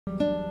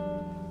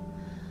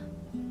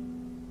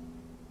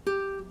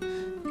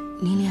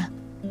琳琳，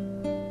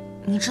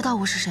你知道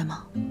我是谁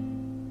吗？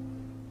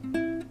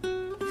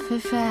菲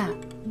菲，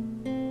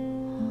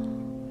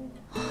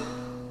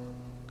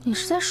你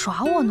是在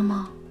耍我呢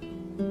吗？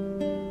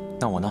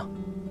那我呢？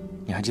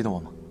你还记得我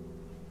吗？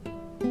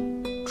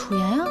楚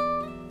言呀。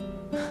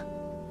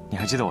你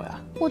还记得我呀？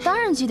我当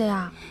然记得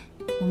呀，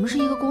我们是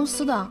一个公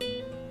司的。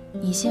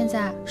你现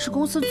在是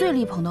公司最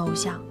力捧的偶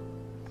像。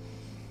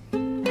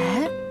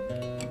哎，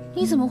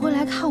你怎么会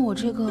来看我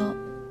这个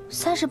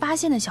38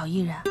线的小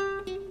艺人？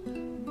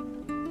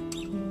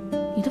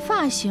你的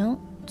发型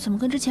怎么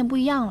跟之前不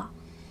一样了？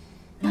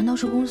难道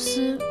是公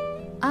司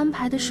安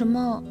排的什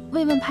么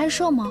慰问拍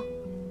摄吗？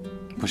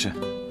不是，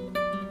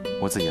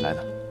我自己来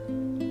的。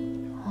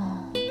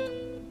哦，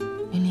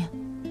琳琳，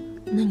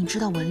那你知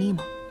道文丽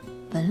吗？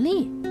文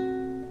丽？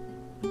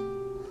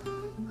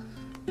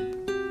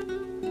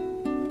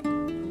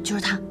就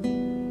是他。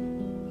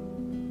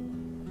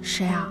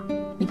谁啊？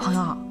你朋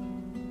友？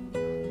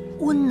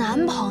我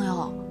男朋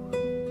友。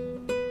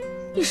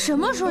你什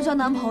么时候交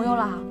男朋友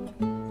了？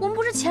我们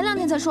不是前2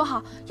天才说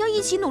好要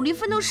一起努力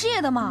奋斗事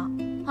业的吗？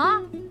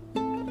啊？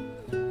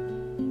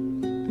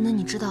那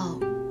你知道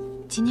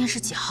今天是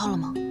几号了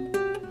吗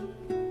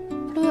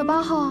？6月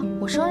8号啊，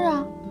我生日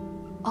啊。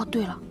哦，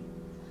对了，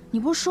你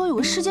不是说有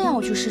个事件要我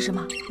去试试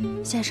吗？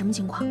现在什么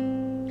情况？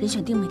人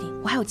选定没定？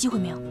我还有机会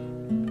没有？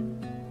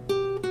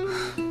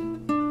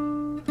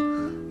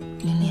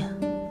琳琳，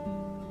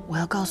我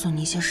要告诉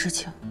你一些事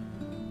情，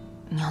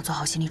你要做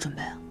好心理准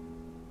备啊。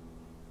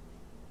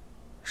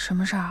什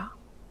么事儿啊？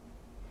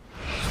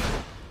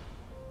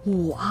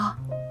我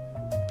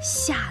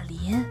夏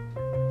琳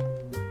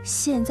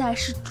现在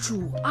是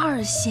主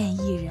2线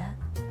艺人，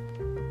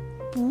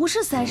不是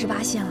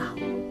38线了。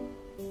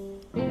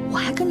我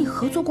还跟你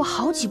合作过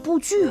好几部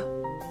剧。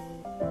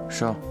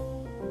是啊，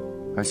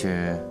而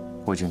且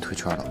我已经退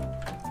圈了。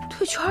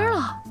退圈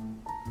了？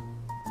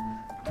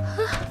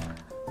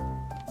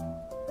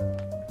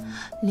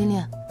琳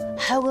琳，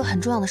还有个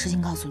很重要的事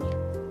情告诉你，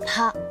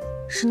他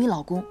是你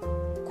老公，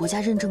国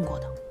家认证过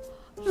的。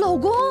老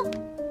公？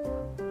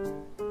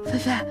菲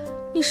菲，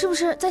你是不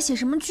是在写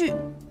什么剧，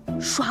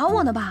耍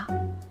我呢吧？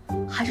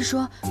还是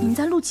说你们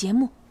在录节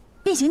目《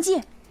变形记》？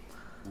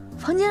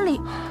房间里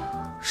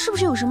是不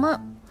是有什么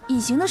隐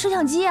形的摄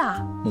像机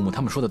啊？木木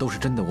他们说的都是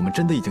真的，我们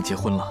真的已经结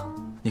婚了。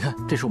你看，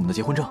这是我们的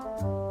结婚证，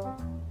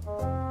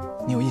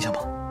你有印象吗？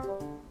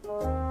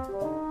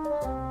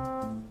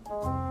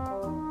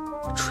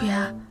楚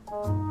言，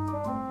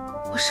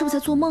我是不是在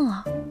做梦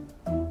啊？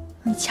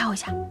你敲一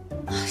下。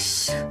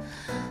是，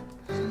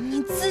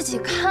你自己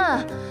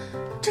看，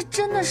这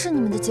真的是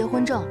你们的结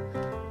婚证。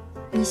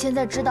你现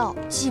在知道，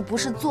既不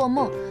是做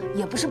梦，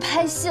也不是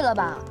拍戏了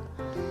吧？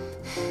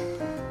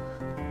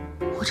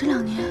我这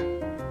2年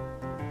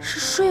是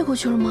睡过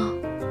去了吗？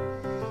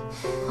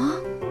啊？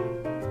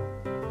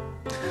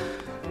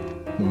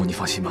木木，你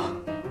放心吧，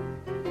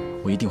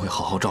我一定会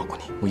好好照顾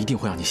你，我一定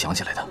会让你想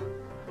起来的。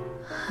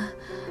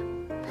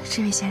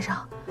这位先生，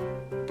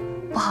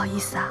不好意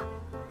思啊，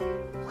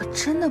我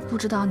真的不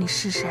知道你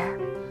是谁，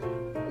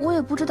我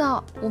也不知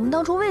道我们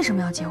当初为什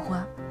么要结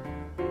婚，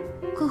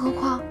更何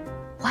况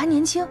我还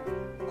年轻，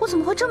我怎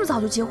么会这么早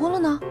就结婚了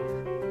呢？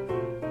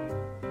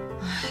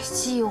哎，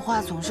计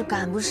划总是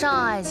赶不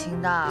上爱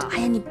情的。哎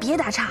呀，你别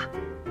打岔。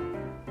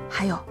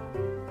还有，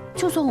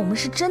就算我们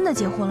是真的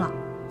结婚了，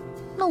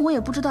那我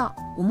也不知道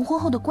我们婚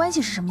后的关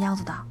系是什么样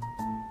子的，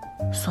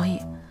所以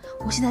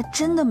我现在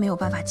真的没有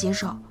办法接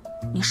受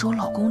你是我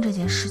老公这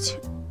件事情，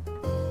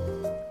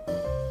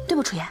对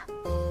不，楚言？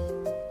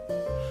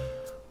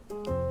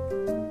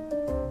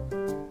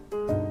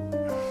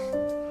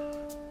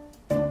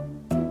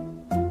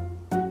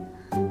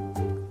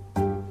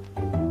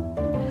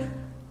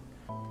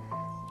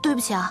对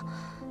不起啊。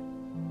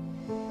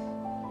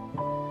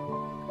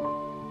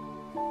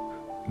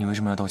你为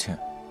什么要道歉？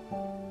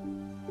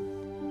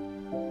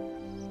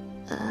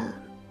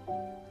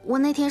我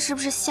那天是不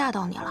是吓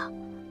到你了？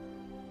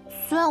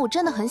虽然我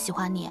真的很喜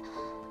欢你，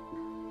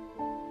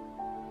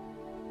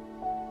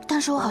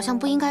但是我好像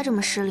不应该这么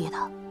失礼的。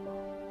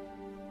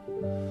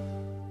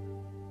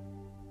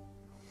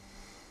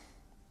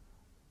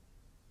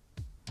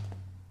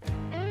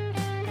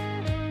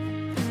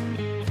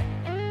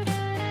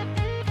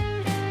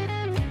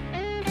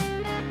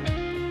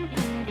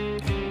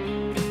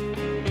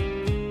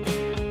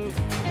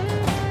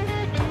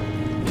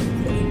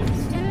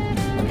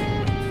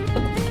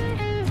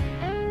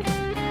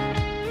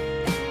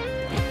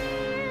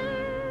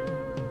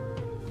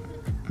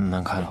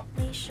难看了。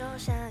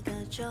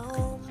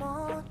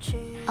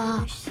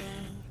啊，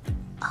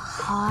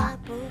好啊。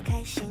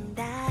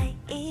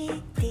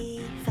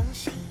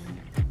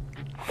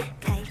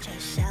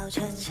小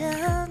车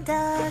真的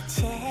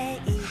惬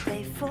意，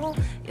被父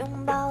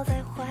拥抱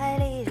在怀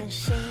里任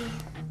性。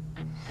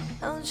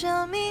哦，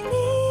证明你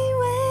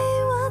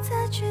为我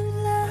擦去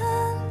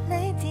了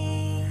泪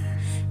滴，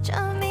证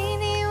明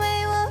你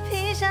为我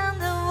披上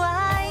的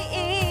外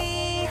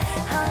衣，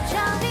好，证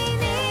明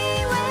你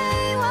为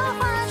我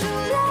画出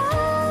了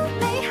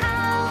美好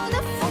的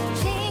风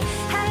景，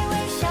还微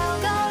笑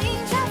勾引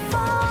着风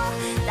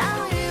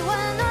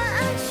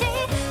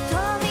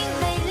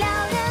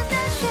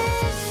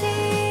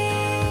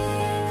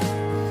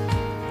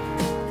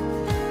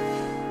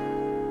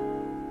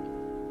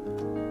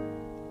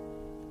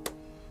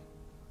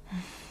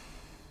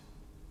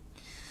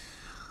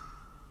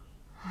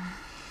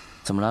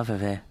怎么了，菲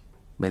菲？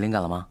没灵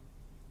感了吗？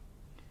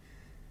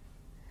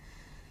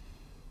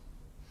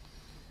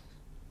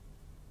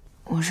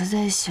我是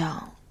在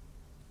想，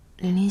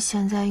琳琳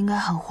现在应该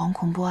很惶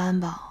恐不安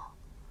吧？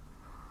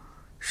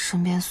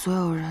身边所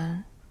有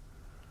人、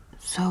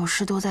所有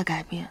事都在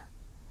改变，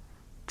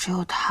只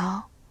有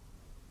她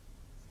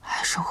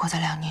还生活在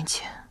2年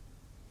前。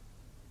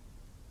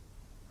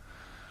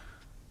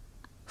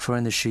夫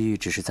人的失忆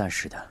只是暂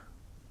时的，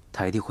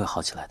她一定会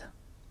好起来的。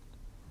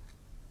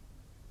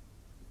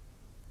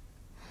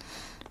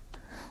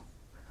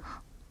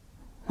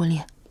文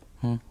丽，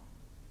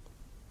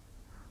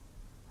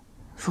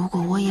如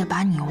果我也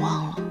把你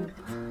忘了，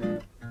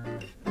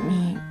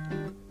你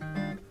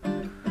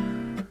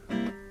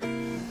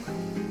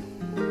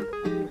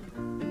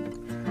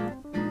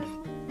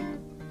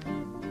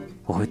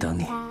我会等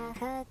你，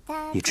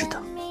一直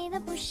等。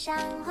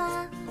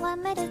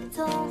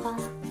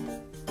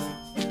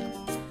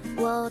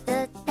我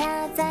的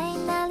他在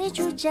哪里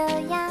住着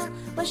呀？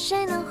我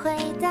谁能回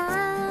答？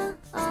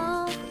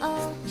哦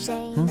哦，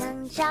谁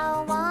能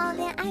教我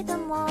恋爱的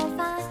魔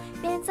法，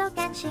变走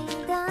感情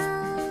的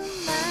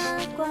麻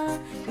瓜？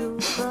如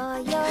果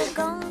有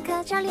功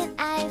课教恋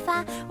爱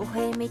法，我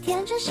会每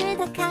天准时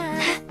打卡。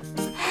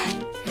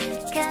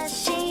可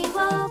惜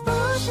我不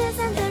是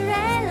森德瑞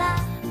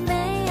拉，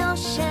没有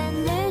仙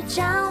女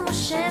教我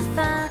施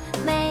法，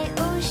没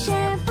无邪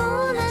不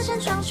能盛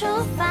装出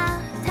发。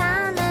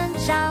他能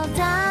找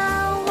到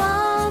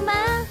我吗？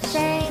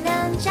谁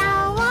能教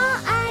我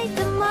爱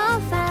的魔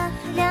法，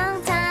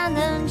让他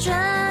能准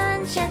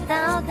确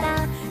到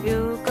达？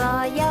如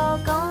果有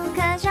功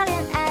课教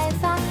恋爱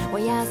法，我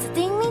要死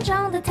定命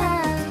中的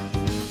他，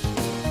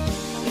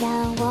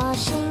让我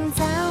心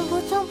脏扑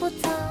通扑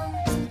通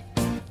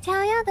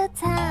跳跃的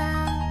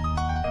他。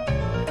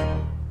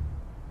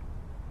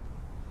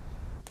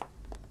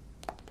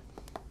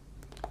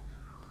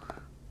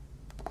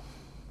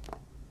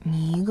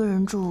你一个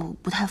人住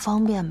不太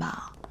方便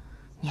吧？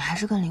你还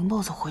是跟林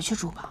boss 回去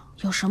住吧。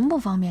有什么不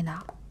方便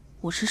的？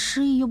我是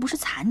失忆，又不是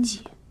残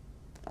疾。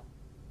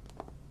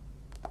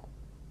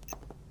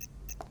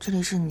这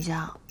里是你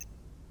家。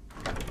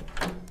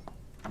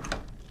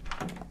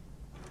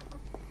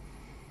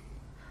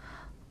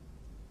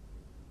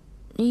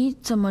你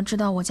怎么知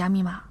道我家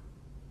密码？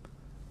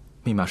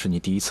密码是你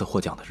第一次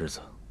获奖的日子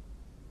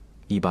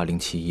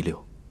，180716。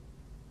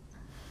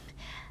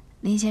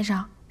林先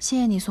生，谢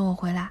谢你送我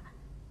回来，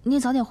你也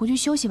早点回去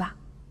休息吧。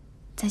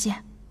再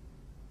见。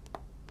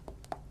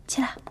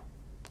起来。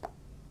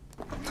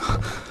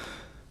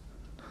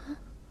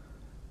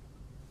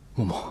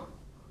木木，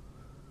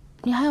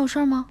你还有事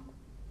儿吗？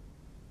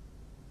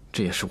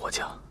这也是我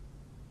家。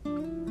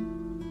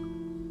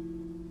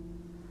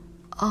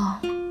哦，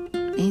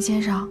林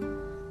先生，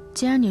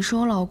既然你是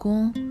我老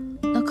公，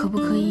那可不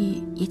可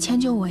以也迁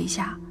就我一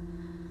下？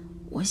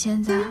我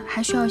现在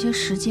还需要一些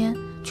时间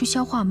去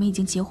消化我们已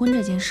经结婚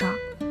这件事儿。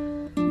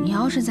你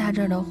要是在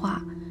这儿的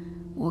话，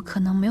我可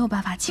能没有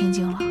办法清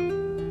静了。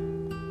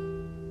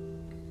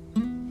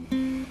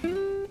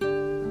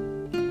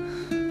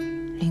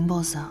林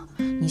boss，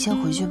你先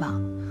回去吧。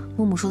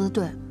木木说的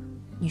对，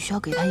你需要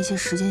给他一些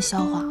时间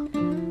消化。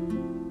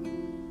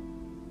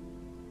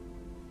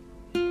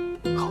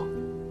好，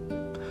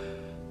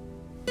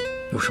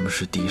有什么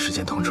事第一时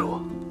间通知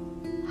我。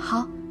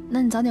好，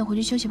那你早点回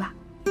去休息吧。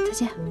再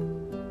见。